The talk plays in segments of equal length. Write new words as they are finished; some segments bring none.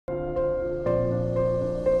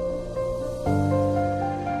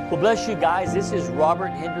Well, bless you guys. This is Robert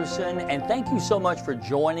Henderson, and thank you so much for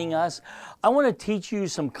joining us. I want to teach you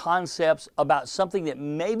some concepts about something that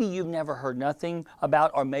maybe you've never heard nothing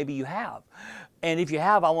about, or maybe you have. And if you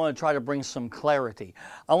have, I want to try to bring some clarity.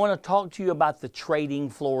 I want to talk to you about the trading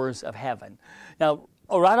floors of heaven. Now,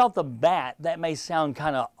 right off the bat, that may sound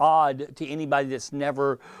kind of odd to anybody that's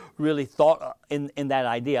never really thought in that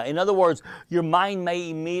idea. In other words, your mind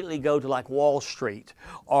may immediately go to like Wall Street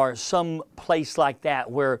or some place like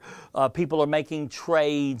that where people are making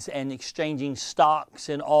trades and exchanging stocks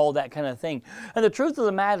and all that kind of thing. And the truth of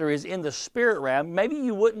the matter is, in the spirit realm, maybe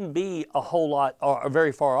you wouldn't be a whole lot or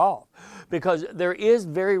very far off, because there is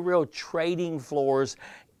very real trading floors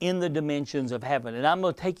in the dimensions of heaven. And I'm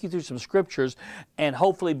going to take you through some scriptures and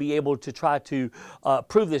hopefully be able to try to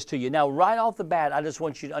prove this to you. Now, right off the bat, I just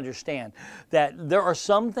want you to understand that there are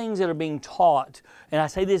some things that are being taught, and I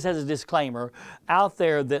say this as a disclaimer, out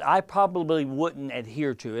there that I probably wouldn't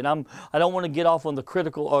adhere to. And I don't want to get off on the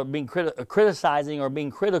critical or being criticizing or being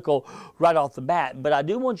critical right off the bat, but I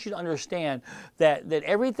do want you to understand that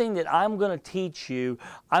everything that I'm going to teach you,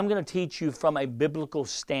 I'm going to teach you from a biblical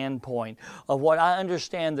standpoint of what I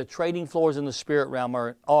understand the trading floors in the spirit realm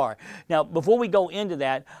are. Now, before we go into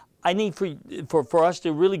that, I need for us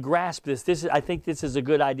to really grasp this. I think this is a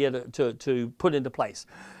good idea to put into place.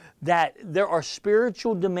 That there are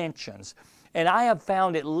spiritual dimensions, and I have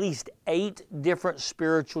found at least 8 different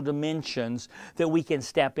spiritual dimensions that we can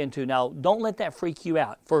step into. Now, don't let that freak you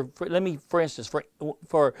out. For instance,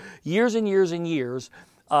 for years and years and years,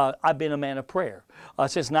 I've been a man of prayer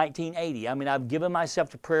since 1980. I mean, I've given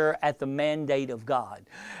myself to prayer at the mandate of God.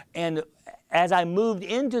 And as I moved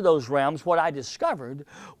into those realms, what I discovered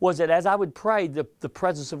was that as I would pray, the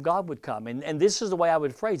presence of God would come. And this is the way I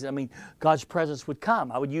would phrase it. I mean, God's presence would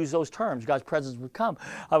come. I would use those terms. God's presence would come.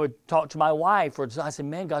 I would talk to my wife, or I said,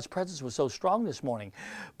 man, God's presence was so strong this morning.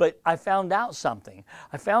 But I found out something.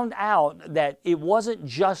 I found out that it wasn't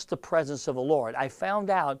just the presence of the Lord. I found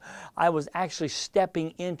out I was actually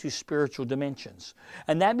stepping into spiritual dimensions.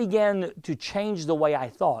 And that began to change the way I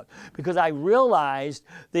thought, because I realized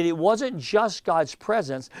that it wasn't just God's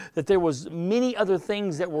presence, that there was many other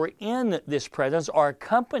things that were in this presence or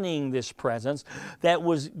accompanying this presence that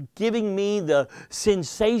was giving me the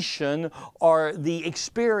sensation or the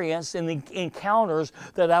experience and the encounters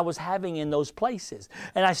that I was having in those places.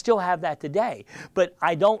 And I still have that today. But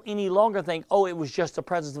I don't any longer think, oh, it was just the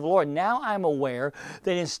presence of the Lord. Now I'm aware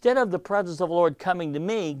that instead of the presence of the Lord coming to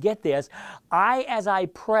me, get this, as I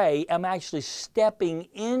pray, am actually stepping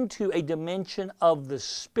into a dimension of the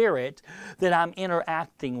Spirit that I'm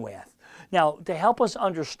interacting with. Now, to help us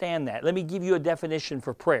understand that, let me give you a definition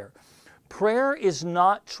for prayer. Prayer is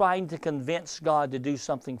not trying to convince God to do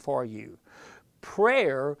something for you.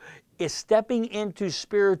 Prayer is stepping into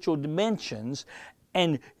spiritual dimensions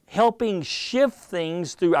and helping shift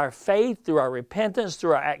things through our faith, through our repentance,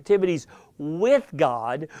 through our activities with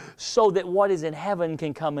God, so that what is in heaven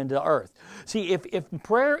can come into earth. See, if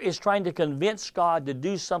prayer is trying to convince God to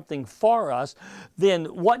do something for us, then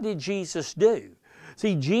what did Jesus do?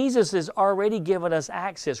 See, Jesus has already given us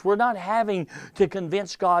access. We're not having to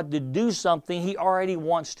convince God to do something He already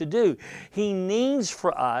wants to do. He needs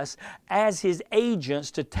for us as His agents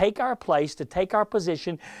to take our place, to take our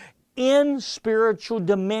position in spiritual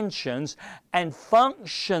dimensions and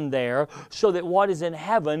function there so that what is in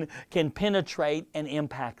heaven can penetrate and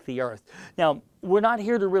impact the earth. Now, we're not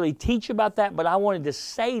here to really teach about that, but I wanted to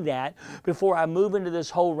say that before I move into this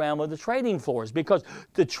whole realm of the trading floors, because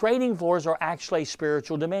the trading floors are actually a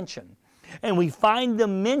spiritual dimension. And we find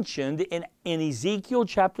them mentioned in Ezekiel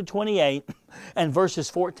chapter 28 and verses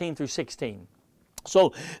 14 through 16.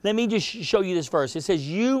 So let me just show you this verse. It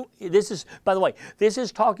says, by the way, this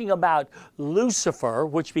is talking about Lucifer,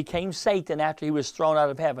 which became Satan after he was thrown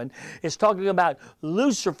out of heaven. It's talking about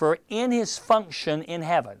Lucifer in his function in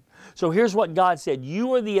heaven. So here's what God said.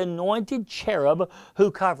 You are the anointed cherub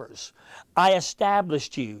who covers. I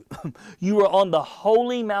established you. You are on the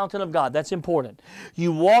holy mountain of God. That's important.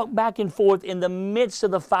 You walk back and forth in the midst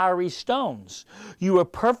of the fiery stones. You are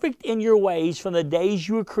perfect in your ways from the days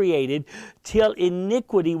you were created till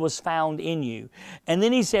iniquity was found in you. And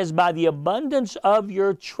then he says, by the abundance of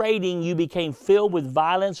your trading, you became filled with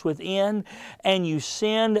violence within, and you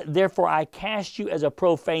sinned. Therefore, I cast you as a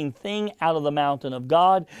profane thing out of the mountain of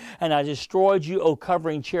God, and I destroyed you, O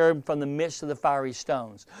covering cherub, from the midst of the fiery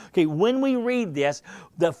stones. Okay, when we read this,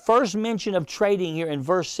 the first mention of trading here in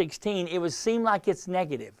verse 16, it would seem like it's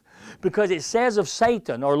negative. Because it says of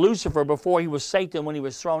Satan, or Lucifer before he was Satan when he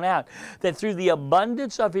was thrown out, that through the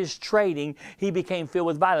abundance of his trading, he became filled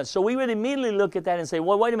with violence. So we would immediately look at that and say,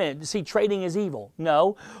 well, wait a minute, see, trading is evil.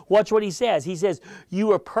 No, watch what he says. He says, you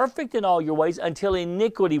were perfect in all your ways until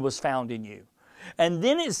iniquity was found in you. And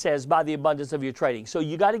then it says, by the abundance of your trading. So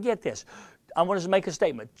you got to get this. I want to make a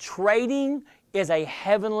statement. Trading is a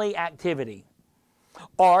heavenly activity.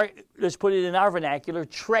 Or, let's put it in our vernacular,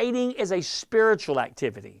 trading is a spiritual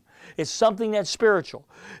activity. It's something that's spiritual.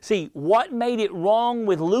 See, what made it wrong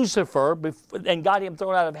with Lucifer and got him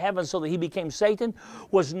thrown out of heaven so that he became Satan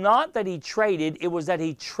was not that he traded, it was that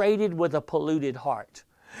he traded with a polluted heart.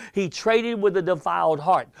 He traded with a defiled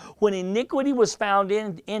heart. When iniquity was found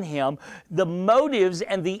in him, the motives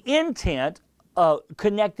and the intent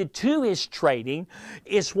connected to his trading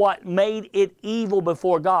is what made it evil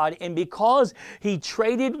before God. And because he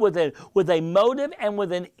traded with a motive and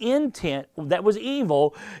with an intent that was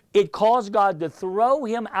evil, it caused God to throw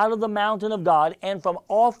him out of the mountain of God and from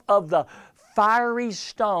off of the fiery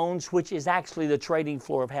stones, which is actually the trading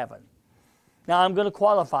floor of heaven. Now I'm going to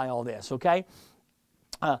qualify all this, okay?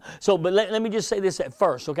 But let me just say this at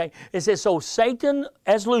first, okay? It says, so Satan,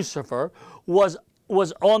 as Lucifer, was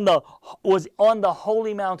on the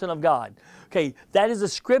holy mountain of God. Okay, that is a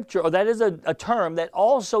scripture, or that is a term that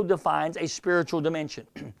also defines a spiritual dimension.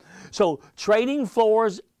 So trading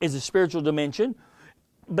floors is a spiritual dimension,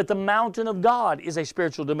 but the mountain of God is a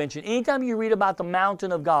spiritual dimension. Anytime you read about the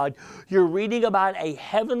mountain of God, you're reading about a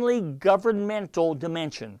heavenly governmental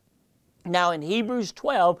dimension. Now in Hebrews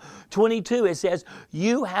 12:22 it says,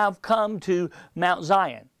 you have come to Mount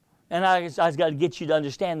Zion. And I've got to get you to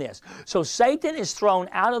understand this. So Satan is thrown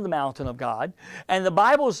out of the mountain of God, and the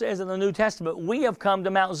Bible says in the New Testament, we have come to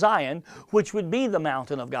Mount Zion, which would be the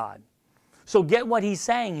mountain of God. So get what he's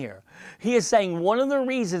saying here. He is saying one of the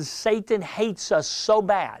reasons Satan hates us so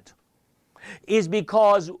bad is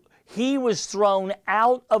because he was thrown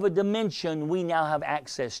out of a dimension we now have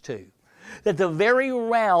access to. That the very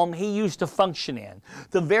realm he used to function in,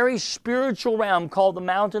 the very spiritual realm called the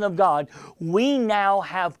mountain of God, we now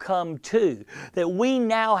have come to. That we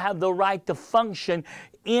now have the right to function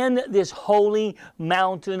in this holy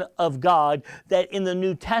mountain of God that in the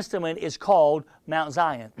New Testament is called Mount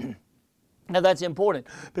Zion. Now that's important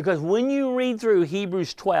because when you read through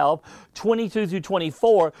Hebrews 12:22 through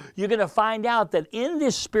 24, you're going to find out that in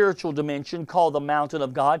this spiritual dimension called the mountain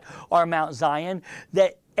of God or Mount Zion,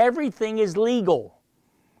 that everything is legal.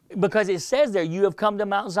 Because it says there, you have come to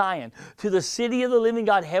Mount Zion, to the city of the living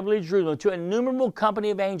God, heavenly Jerusalem, to an innumerable company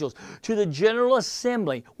of angels, to the general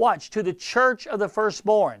assembly, watch, to the church of the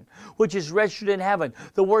firstborn, which is registered in heaven.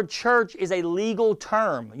 The word church is a legal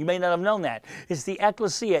term. You may not have known that. It's the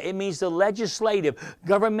ecclesia. It means the legislative,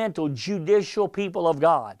 governmental, judicial people of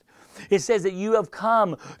God. It says that you have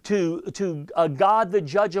come to God, the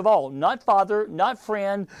judge of all. Not Father, not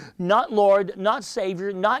friend, not Lord, not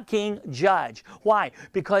Savior, not King, judge. Why?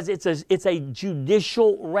 Because it's a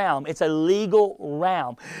judicial realm. It's a legal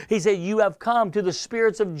realm. He said, you have come to the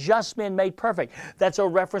spirits of just men made perfect. That's a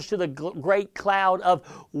reference to the great cloud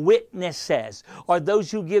of witnesses, or those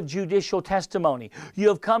who give judicial testimony. You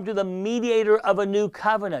have come to the mediator of a new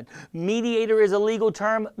covenant. Mediator is a legal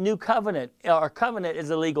term. New covenant, or covenant is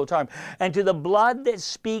a legal term. And to the blood that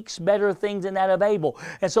speaks better things than that of Abel.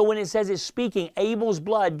 And so when it says it's speaking, Abel's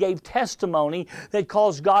blood gave testimony that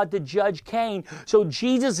caused God to judge Cain. So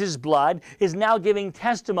Jesus' blood is now giving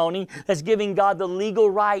testimony that's giving God the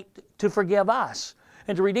legal right to forgive us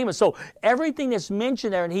and to redeem us. So everything that's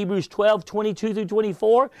mentioned there in Hebrews 12:22 through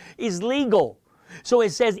 24 is legal. So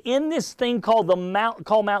it says in this thing called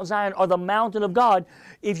Mount Zion, or the mountain of God,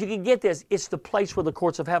 if you can get this, it's the place where the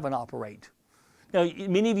courts of heaven operate. Now,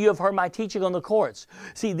 many of you have heard my teaching on the courts.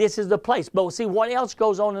 See, this is the place. But see, what else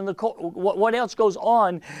goes on in the court? What else goes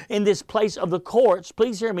on in this place of the courts?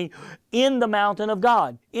 Please hear me. In the mountain of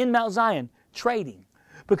God, in Mount Zion, trading.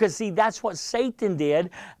 Because see, that's what Satan did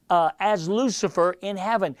as Lucifer in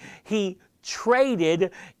heaven. He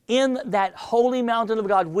traded in that holy mountain of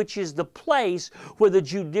God, which is the place where the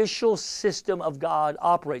judicial system of God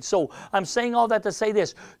operates. So I'm saying all that to say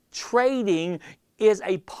this. Trading is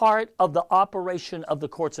a part of the operation of the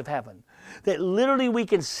courts of heaven. That literally we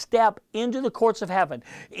can step into the courts of heaven,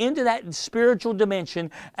 into that spiritual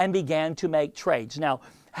dimension, and begin to make trades. Now,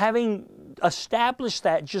 having established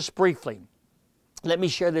that just briefly, let me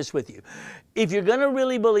share this with you. If you're going to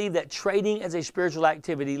really believe that trading is a spiritual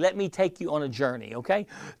activity, let me take you on a journey, okay?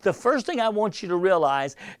 The first thing I want you to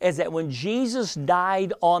realize is that when Jesus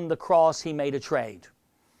died on the cross, He made a trade.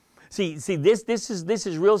 See, this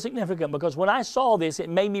is real significant, because when I saw this, it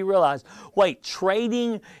made me realize, wait,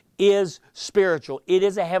 trading is spiritual. It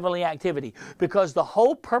is a heavenly activity, because the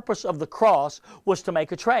whole purpose of the cross was to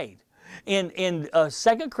make a trade. In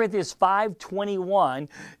 2 Corinthians 5:21,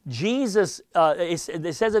 Jesus,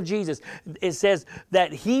 it says of Jesus, it says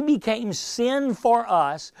that He became sin for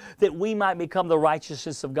us that we might become the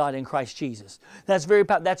righteousness of God in Christ Jesus. That's very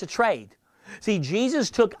powerful. That's a trade. See,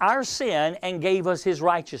 Jesus took our sin and gave us His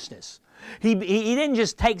righteousness. He didn't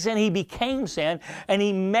just take sin, He became sin, and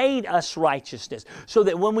He made us righteousness. So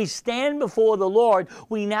that when we stand before the Lord,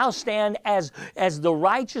 we now stand as the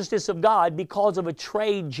righteousness of God because of a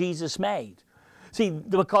trade Jesus made. See,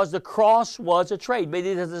 because the cross was a trade, but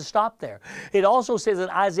it doesn't stop there. It also says in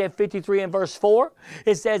Isaiah 53 and verse 4,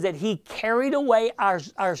 it says that He carried away our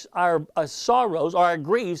sorrows, or our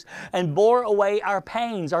griefs, and bore away our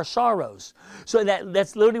pains, our sorrows. So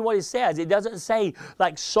that's literally what it says. It doesn't say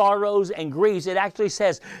like sorrows and griefs. It actually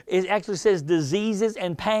says diseases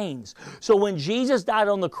and pains. So when Jesus died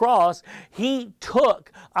on the cross, He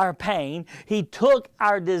took our pain, He took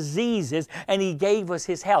our diseases, and He gave us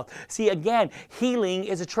His health. See, again, healing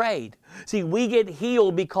is a trade. See, we get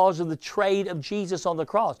healed because of the trade of Jesus on the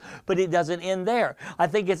cross, but it doesn't end there. I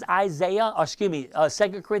think it's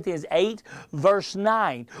 2 Corinthians 8, verse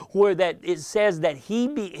 9, where that it says that He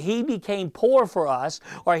became poor for us,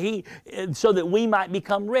 or so that we might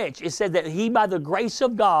become rich. It said that He, by the grace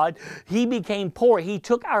of God, He became poor. He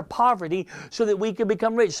took our poverty so that we could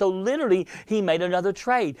become rich. So literally, He made another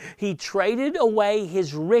trade. He traded away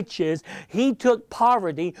His riches. He took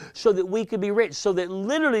poverty so that we could be rich. So that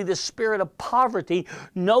literally the spirit of poverty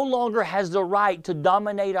no longer has the right to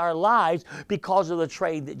dominate our lives because of the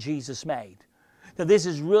trade that Jesus made. Now, this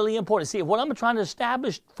is really important. See, what I'm trying to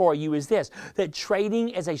establish for you is this, that trading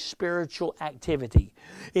is a spiritual activity.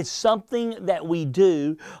 It's something that we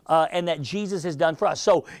do and that Jesus has done for us.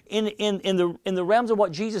 So in the realms of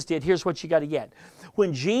what Jesus did, here's what you got to get.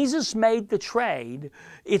 When Jesus made the trade,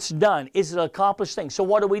 it's done. It's an accomplished thing. So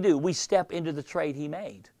what do? We step into the trade He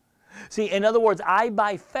made. See, in other words, I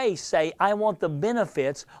by faith say, I want the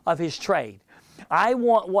benefits of His trade. I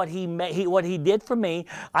want what He did for me.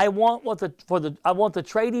 I want I want the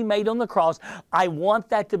trade He made on the cross. I want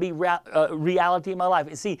that to be reality in my life.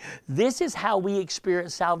 And see, this is how we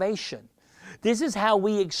experience salvation. This is how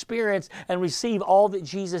we experience and receive all that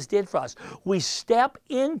Jesus did for us. We step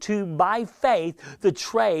into, by faith, the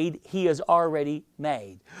trade He has already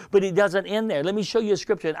made. But it doesn't end there. Let me show you a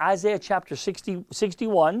scripture in Isaiah chapter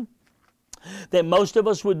 61. That most of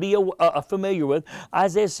us would be familiar with,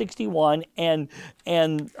 Isaiah 61, and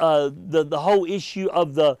the whole issue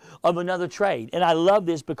of another trade. And I love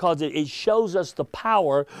this because it shows us the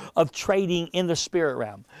power of trading in the spirit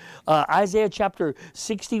realm. Isaiah chapter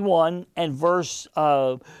 61 and verse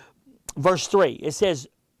 3. It says,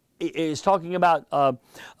 it's talking about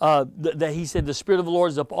that He said the Spirit of the Lord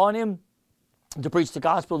is upon Him to preach the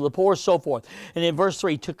gospel to the poor, so forth. And in verse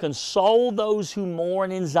 3, to console those who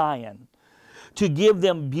mourn in Zion, to give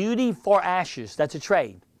them beauty for ashes. That's a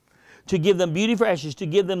trade. To give them beauty for ashes, to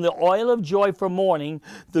give them the oil of joy for mourning,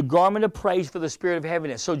 the garment of praise for the spirit of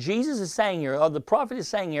heaviness. So Jesus is saying here, or the prophet is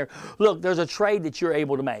saying here, look, there's a trade that you're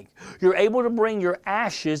able to make. You're able to bring your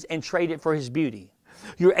ashes and trade it for His beauty.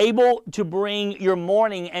 You're able to bring your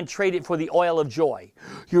mourning and trade it for the oil of joy.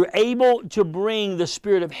 You're able to bring the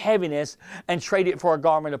spirit of heaviness and trade it for a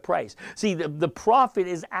garment of praise. See, the prophet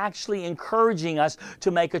is actually encouraging us to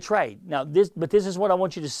make a trade. Now, this is what I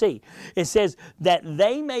want you to see. It says that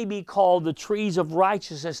they may be called the trees of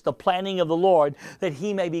righteousness, the planting of the Lord, that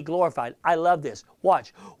He may be glorified. I love this.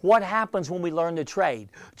 Watch. What happens when we learn to trade?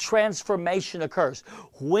 Transformation occurs.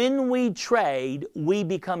 When we trade, we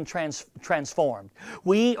become transformed.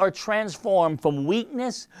 We are transformed from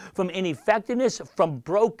weakness, from ineffectiveness, from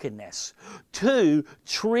brokenness, to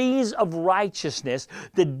trees of righteousness,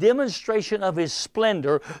 the demonstration of His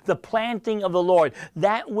splendor, the planting of the Lord,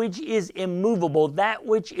 that which is immovable, that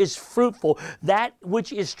which is fruitful, that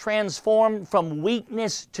which is transformed from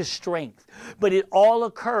weakness to strength. But it all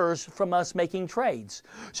occurs from us making trades.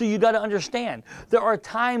 So you got to understand, there are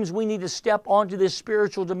times we need to step onto this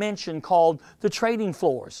spiritual dimension called the trading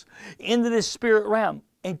floors, into this spirit realm.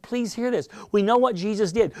 And please hear this. We know what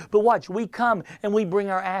Jesus did, but watch, we come and we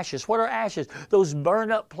bring our ashes. What are ashes? Those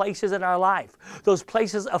burned up places in our life, those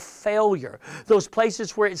places of failure, those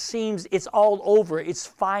places where it seems it's all over, it's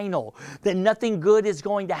final, that nothing good is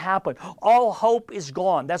going to happen. All hope is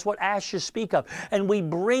gone. That's what ashes speak of. And we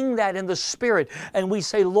bring that in the Spirit and we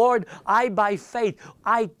say, Lord, I by faith,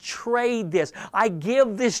 I trade this. I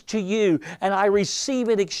give this to you and I receive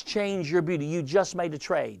in exchange your beauty. You just made a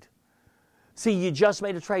trade. See, you just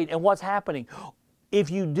made a trade. And what's happening?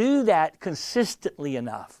 If you do that consistently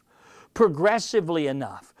enough, progressively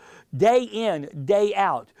enough, day in, day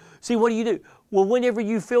out. See, what do? Well, whenever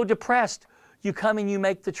you feel depressed, you come and you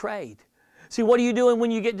make the trade. See, what are you doing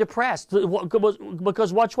when you get depressed?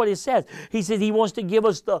 Because watch what he says. He says he wants to give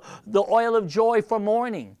us the oil of joy for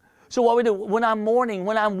mourning. So what we do, when I'm mourning,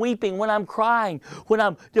 when I'm weeping, when I'm crying, when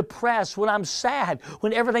I'm depressed, when I'm sad,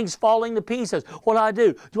 when everything's falling to pieces, what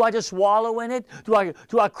do? Do I just wallow in it? Do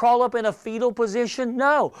I crawl up in a fetal position?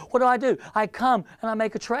 No. What do? I come and I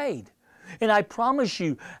make a trade. And I promise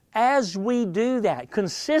you, as we do that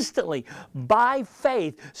consistently, by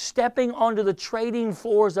faith, stepping onto the trading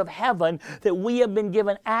floors of heaven that we have been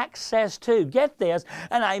given access to, get this,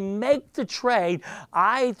 and I make the trade,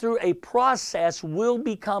 I, through a process, will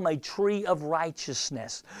become a tree of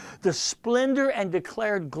righteousness. The splendor and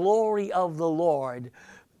declared glory of the Lord,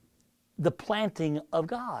 the planting of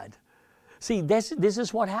God. See, this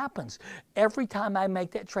is what happens. Every time I make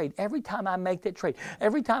that trade, every time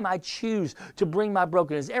I choose to bring my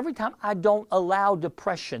brokenness, every time I don't allow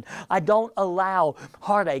depression, I don't allow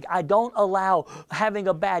heartache, I don't allow having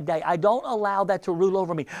a bad day, I don't allow that to rule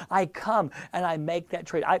over me. I come and I make that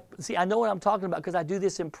trade. I know what I'm talking about because I do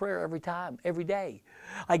this in prayer every day.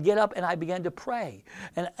 I get up and I begin to pray.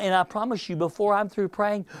 And I promise you, before I'm through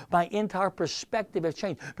praying, my entire perspective has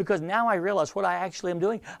changed. Because now I realize what I actually am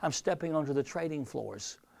doing. I'm stepping onto the trading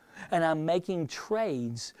floors. And I'm making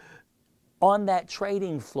trades on that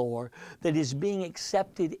trading floor that is being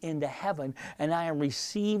accepted into heaven. And I am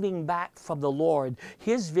receiving back from the Lord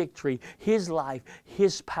His victory, His life,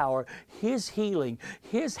 His power, His healing,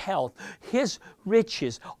 His health, His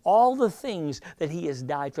riches, all the things that He has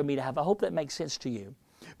died for me to have. I hope that makes sense to you.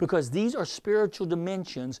 Because these are spiritual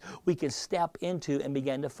dimensions we can step into and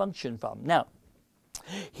begin to function from. Now,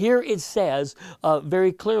 here it says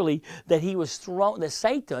very clearly that that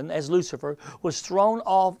Satan, as Lucifer, was thrown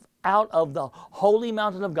out of the holy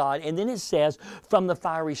mountain of God, and then it says from the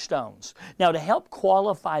fiery stones. Now, to help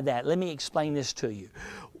qualify that, let me explain this to you.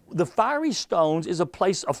 The fiery stones is a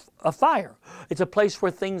place of fire. It's a place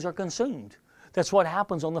where things are consumed. That's what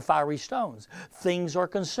happens on the fiery stones. Things are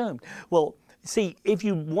consumed. Well, see,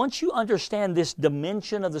 once you understand this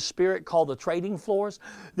dimension of the Spirit called the trading floors,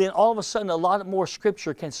 then all of a sudden a lot more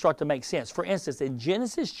Scripture can start to make sense. For instance, in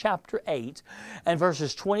Genesis chapter 8 and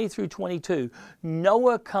verses 20 through 22,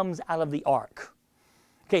 Noah comes out of the ark.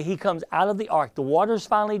 Okay, he comes out of the ark. The water's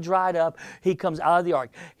finally dried up. He comes out of the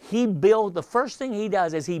ark. The first thing he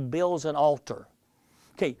does is he builds an altar.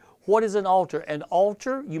 Okay, what is an altar? An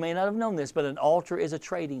altar, you may not have known this, but an altar is a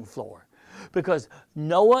trading floor. Because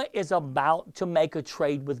Noah is about to make a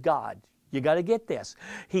trade with God. You got to get this.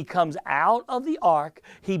 He comes out of the ark,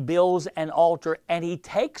 he builds an altar, and he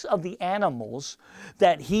takes of the animals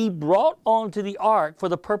that he brought onto the ark for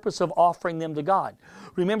the purpose of offering them to God.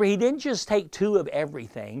 Remember, he didn't just take 2 of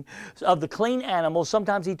everything. Of the clean animals,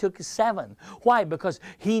 sometimes he took 7. Why? Because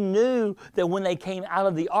he knew that when they came out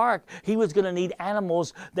of the ark, he was going to need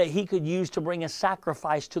animals that he could use to bring a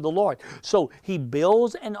sacrifice to the Lord. So he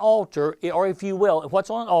builds an altar, or if you will, what's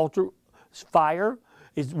on an altar? Fire.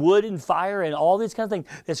 It's wood and fire and all these kind of things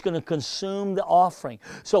that's going to consume the offering.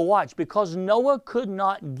 So watch, because Noah could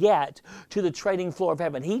not get to the trading floor of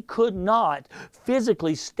heaven. He could not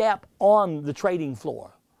physically step on the trading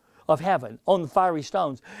floor of heaven, on the fiery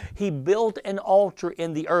stones. He built an altar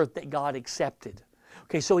in the earth that God accepted.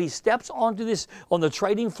 Okay, so he steps onto this, on the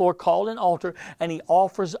trading floor called an altar, and he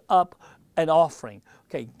offers up an offering.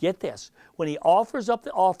 Okay, get this. When he offers up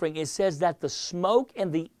the offering, it says that the smoke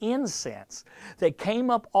and the incense that came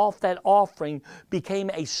up off that offering became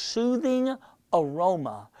a soothing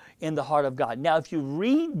aroma in the heart of God. Now, if you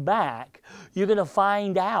read back, you're going to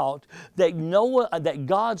find out that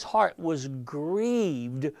God's heart was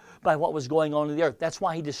grieved by what was going on in the earth. That's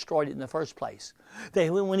why He destroyed it in the first place.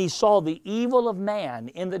 That when He saw the evil of man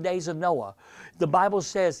in the days of Noah, the Bible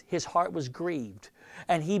says His heart was grieved.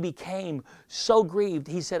 And He became so grieved,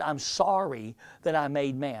 He said, I'm sorry that I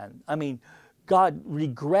made man. I mean, God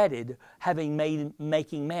regretted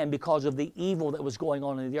making man because of the evil that was going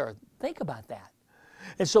on in the earth. Think about that.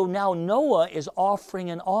 And so now Noah is offering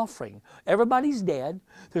an offering. Everybody's dead.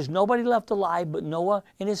 There's nobody left alive but Noah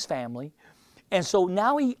and his family. And so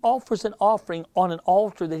now he offers an offering on an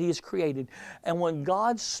altar that he has created. And when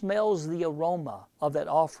God smells the aroma of that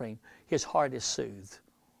offering, his heart is soothed.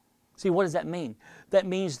 See, what does that mean? That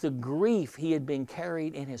means the grief he had been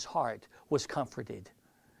carried in his heart was comforted.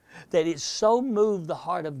 That it so moved the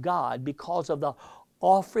heart of God because of the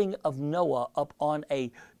offering of Noah up on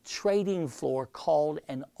a trading floor called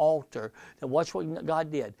an altar. Now watch what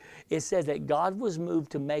God did. It says that God was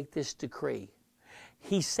moved to make this decree.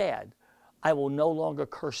 He said, I will no longer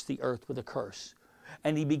curse the earth with a curse.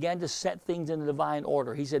 And he began to set things in the divine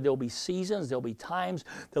order. He said there'll be seasons, there'll be times,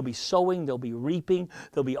 there'll be sowing, there'll be reaping,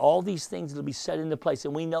 there'll be all these things that'll be set into place.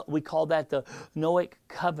 And we call that the Noahic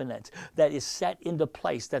covenant that is set into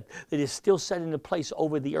place, that is still set into place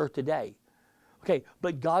over the earth today. Okay,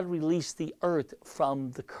 but God released the earth from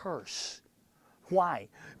the curse. Why?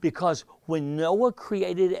 Because when Noah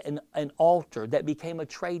created an altar that became a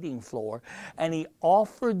trading floor, and he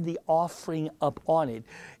offered the offering up on it,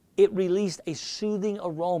 it released a soothing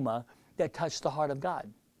aroma that touched the heart of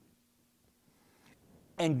God.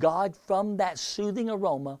 And God, from that soothing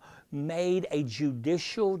aroma, made a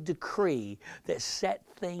judicial decree that set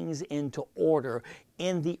things into order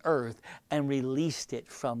in the earth and released it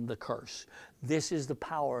from the curse. This is the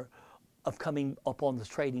power of coming upon the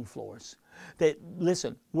trading floors. That,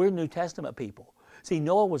 listen, we're New Testament people. See,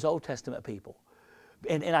 Noah was Old Testament people.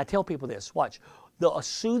 And I tell people this, watch. The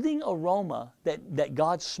soothing aroma that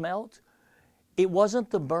God smelt, it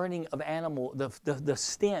wasn't the burning of animal, the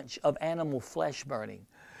stench of animal flesh burning.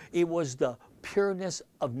 It was the pureness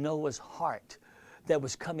of Noah's heart that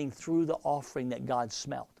was coming through the offering that God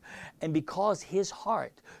smelt. And because his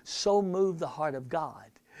heart so moved the heart of God,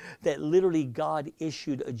 that literally God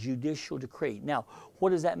issued a judicial decree. Now, what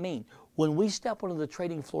does that mean? When we step onto the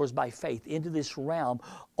trading floors by faith into this realm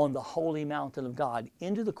on the holy mountain of God,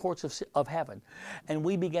 into the courts of heaven, and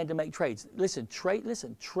we begin to make trades. Listen,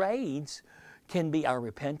 trades can be our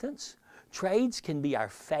repentance. Trades can be our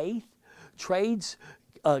faith. Trades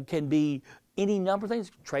can be any number of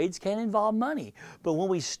things. Trades can involve money. But when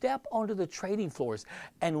we step onto the trading floors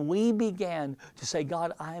and we began to say,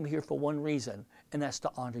 God, I am here for one reason, and that's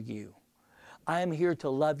to honor you. I am here to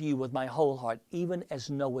love you with my whole heart, even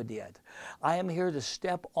as Noah did. I am here to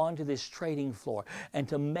step onto this trading floor and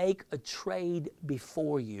to make a trade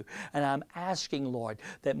before you. And I'm asking, Lord,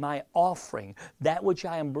 that my offering, that which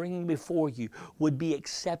I am bringing before you, would be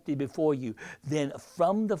accepted before you. Then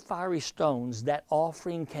from the fiery stones, that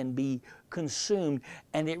offering can be consumed,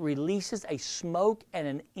 and it releases a smoke and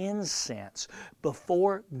an incense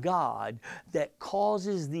before God that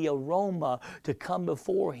causes the aroma to come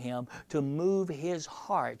before him, to move his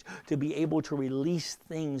heart, to be able to release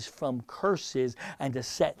things from curses and to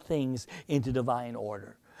set things into divine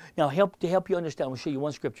order. Now, to help you understand, I'll show you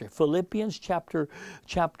one scripture, Philippians chapter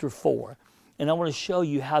 4. And I want to show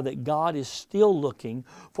you how that God is still looking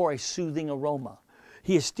for a soothing aroma.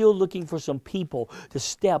 He is still looking for some people to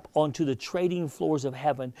step onto the trading floors of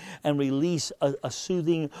heaven and release a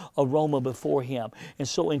soothing aroma before him. And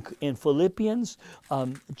so in Philippians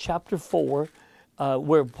chapter 4,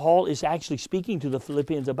 where Paul is actually speaking to the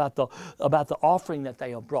Philippians about the offering that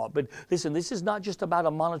they have brought. But listen, this is not just about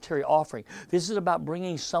a monetary offering. This is about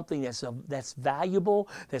bringing something that's valuable,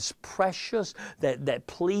 that's precious, that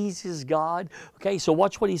pleases God. Okay, so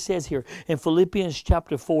watch what he says here in Philippians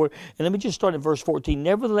chapter 4. And let me just start at verse 14.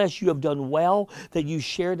 Nevertheless, you have done well that you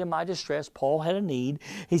shared in my distress. Paul had a need.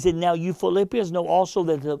 He said, now you Philippians know also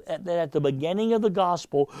that at the beginning of the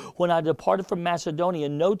gospel, when I departed from Macedonia,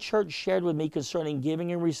 no church shared with me concerning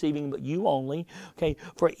giving and receiving, but you only. Okay,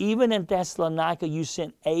 for even in Thessalonica you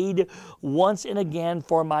sent aid once and again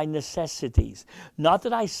for my necessities. Not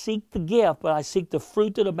that I seek the gift, but I seek the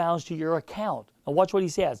fruit that abounds to your account. Now watch what he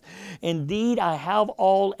says. Indeed, I have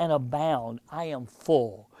all and abound. I am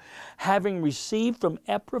full, having received from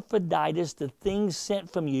Epaphroditus the things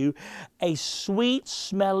sent from you, a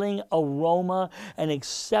sweet-smelling aroma, an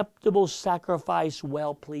acceptable sacrifice,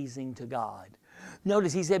 well-pleasing to God.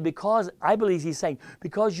 Notice he said, because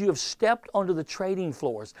you have stepped onto the trading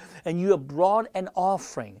floors and you have brought an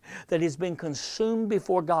offering that has been consumed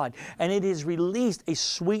before God, and it has released a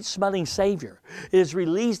sweet-smelling Savior. It has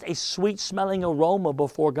released a sweet-smelling aroma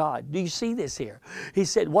before God. Do you see this here? He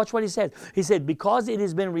said, watch what he said. He said, because it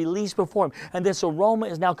has been released before him, and this aroma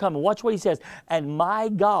is now coming. Watch what he says. And my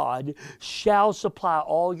God shall supply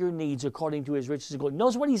all your needs according to his riches and glory.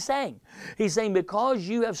 Notice what he's saying. He's saying, because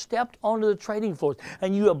you have stepped onto the trading floors,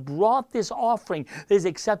 and you have brought this offering that is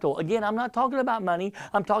acceptable. Again, I'm not talking about money.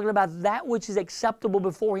 I'm talking about that which is acceptable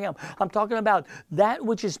before him. I'm talking about that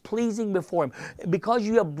which is pleasing before him. Because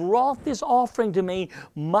you have brought this offering to me,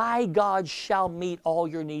 my God shall meet all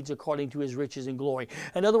your needs according to his riches and glory.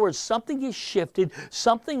 In other words, something has shifted,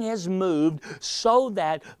 something has moved, so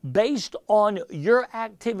that based on your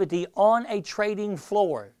activity on a trading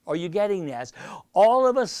floor, Are you getting this? All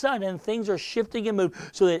of a sudden, things are shifting and moving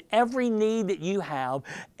so that every need that you have,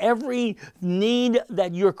 every need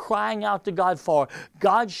that you're crying out to God for,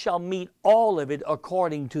 God shall meet all of it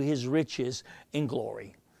according to His riches in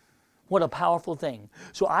glory. What a powerful thing.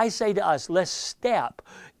 So I say to us, let's step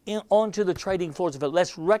onto the trading floors of it.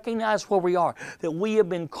 Let's recognize where we are, that we have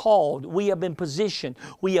been called, we have been positioned,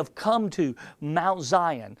 we have come to Mount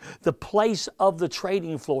Zion, the place of the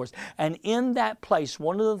trading floors. And in that place,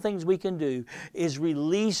 one of the things we can do is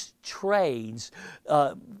release trades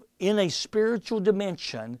in a spiritual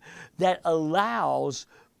dimension that allows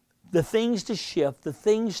the things to shift, the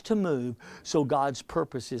things to move, so God's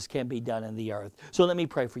purposes can be done in the earth. So let me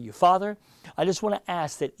pray for you. Father, I just want to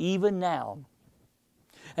ask that even now,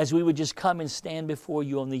 as we would just come and stand before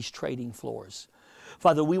you on these trading floors,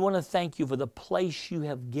 Father, we want to thank you for the place you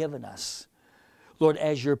have given us, Lord,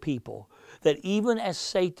 as your people. That even as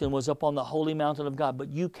Satan was up on the holy mountain of God, but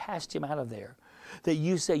you cast him out of there, that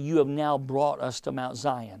you say you have now brought us to Mount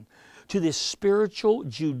Zion, to this spiritual,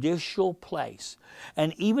 judicial place.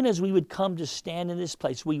 And even as we would come to stand in this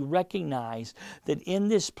place, we recognize that in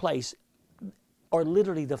this place are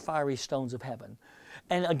literally the fiery stones of heaven.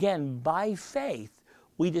 And again, by faith,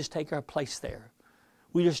 we just take our place there.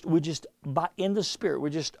 We're just in the Spirit, we're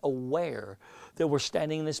just aware that we're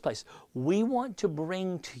standing in this place. We want to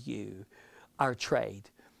bring to you our trade.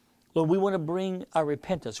 Lord, we want to bring our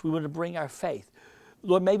repentance. We want to bring our faith.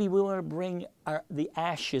 Lord, maybe we want to bring the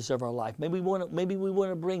ashes of our life. Maybe we want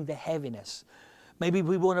to bring the heaviness. Maybe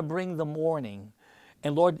we want to bring the mourning.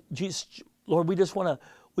 And Lord, we just want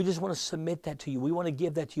to submit that to you. We want to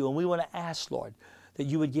give that to you, and we want to ask, Lord, that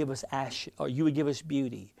you would give us ash, or you would give us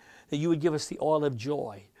beauty, that you would give us the oil of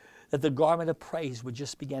joy, that the garment of praise would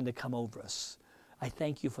just begin to come over us. I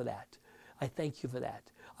thank you for that. I thank you for that.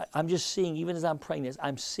 I'm just seeing, even as I'm praying this,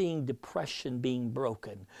 I'm seeing depression being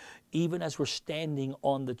broken. Even as we're standing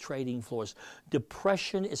on the trading floors,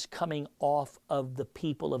 depression is coming off of the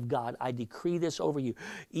people of God. I decree this over you.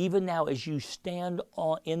 Even now, as you stand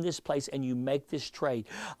in this place and you make this trade,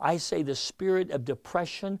 I say the spirit of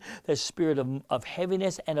depression, the spirit of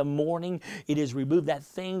heaviness and of mourning, it is removed. That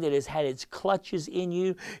thing that has had its clutches in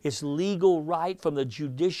you, its legal right from the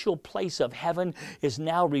judicial place of heaven is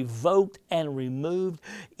now revoked and removed.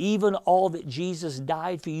 Even all that Jesus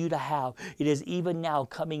died for you to have, it is even now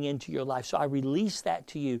coming into your life. So I release that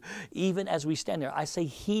to you even as we stand there. I say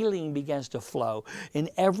healing begins to flow in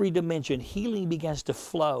every dimension. Healing begins to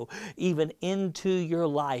flow even into your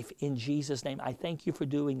life in Jesus' name. I thank you for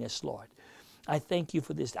doing this, Lord. I thank you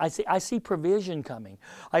for this. I see provision coming.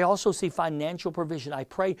 I also see financial provision. I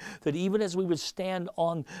pray that even as we would stand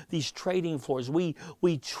on these trading floors, we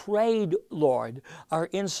trade, Lord, our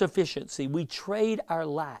insufficiency. We trade our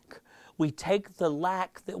lack. We take the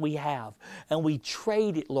lack that we have and we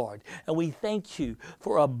trade it, Lord. And we thank you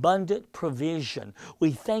for abundant provision.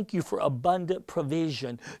 We thank you for abundant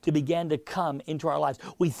provision to begin to come into our lives.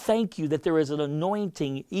 We thank you that there is an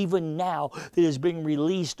anointing even now that is being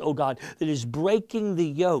released, oh God, that is breaking the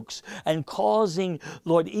yokes and causing,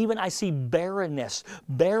 Lord, even I see barrenness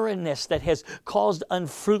that has caused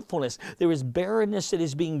unfruitfulness. There is barrenness that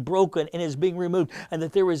is being broken and is being removed, and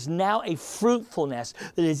that there is now a fruitfulness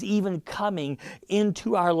that is even coming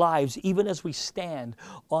into our lives, even as we stand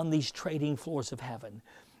on these trading floors of heaven.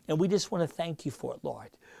 And we just want to thank you for it, Lord.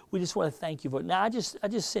 We just want to thank you for it. Now, I just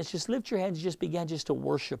sense, just lift your hands and just begin just to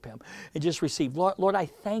worship Him and just receive. Lord, I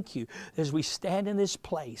thank you as we stand in this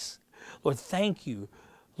place. Lord, thank you,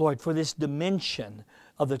 Lord, for this dimension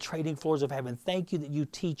of the trading floors of heaven. Thank you that you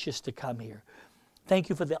teach us to come here. Thank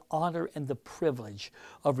you for the honor and the privilege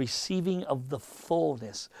of receiving of the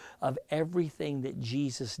fullness of everything that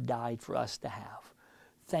Jesus died for us to have.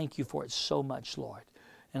 Thank you for it so much, Lord.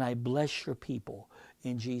 And I bless your people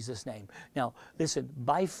in Jesus' name. Now, listen,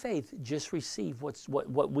 by faith, just receive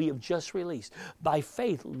what we have just released. By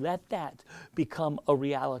faith, let that become a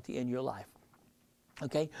reality in your life.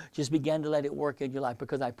 Okay? Just begin to let it work in your life,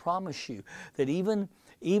 because I promise you that even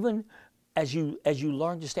as you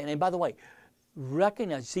learn to stand, and by the way,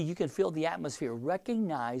 recognize, see, you can feel the atmosphere.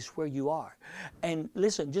 Recognize where you are. And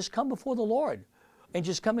listen, just come before the Lord and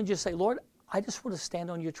just come and just say, Lord, I just want to stand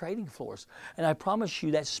on your trading floors. And I promise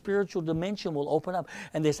you that spiritual dimension will open up.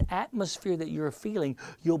 And this atmosphere that you're feeling,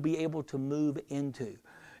 you'll be able to move into.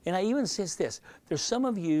 And I even sense this. There's some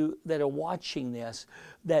of you that are watching this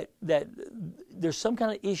that there's some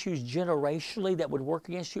kind of issues generationally that would work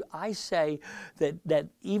against you. I say that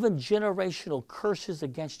even generational curses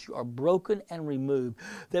against you are broken and removed,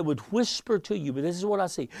 that would whisper to you, but this is what I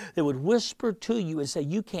see, that would whisper to you and say,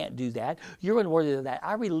 you can't do that. You're unworthy of that.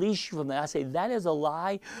 I release you from that. I say, that is a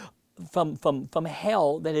lie from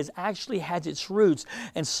hell that actually has its roots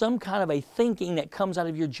in some kind of a thinking that comes out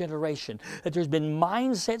of your generation. That there's been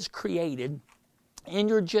mindsets created in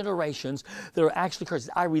your generations that are actually curses.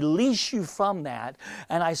 I release you from that,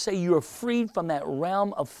 and I say you are freed from that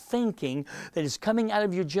realm of thinking that is coming out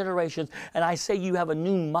of your generations, and I say you have a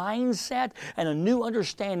new mindset and a new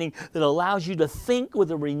understanding that allows you to think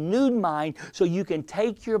with a renewed mind so you can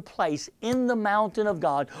take your place in the mountain of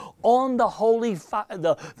God on the holy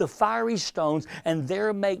the fiery stones, and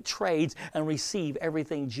there make trades and receive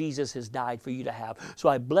everything Jesus has died for you to have. So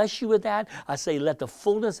I bless you with that. I say let the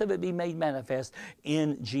fullness of it be made manifest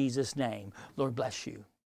in Jesus' name. Lord bless you.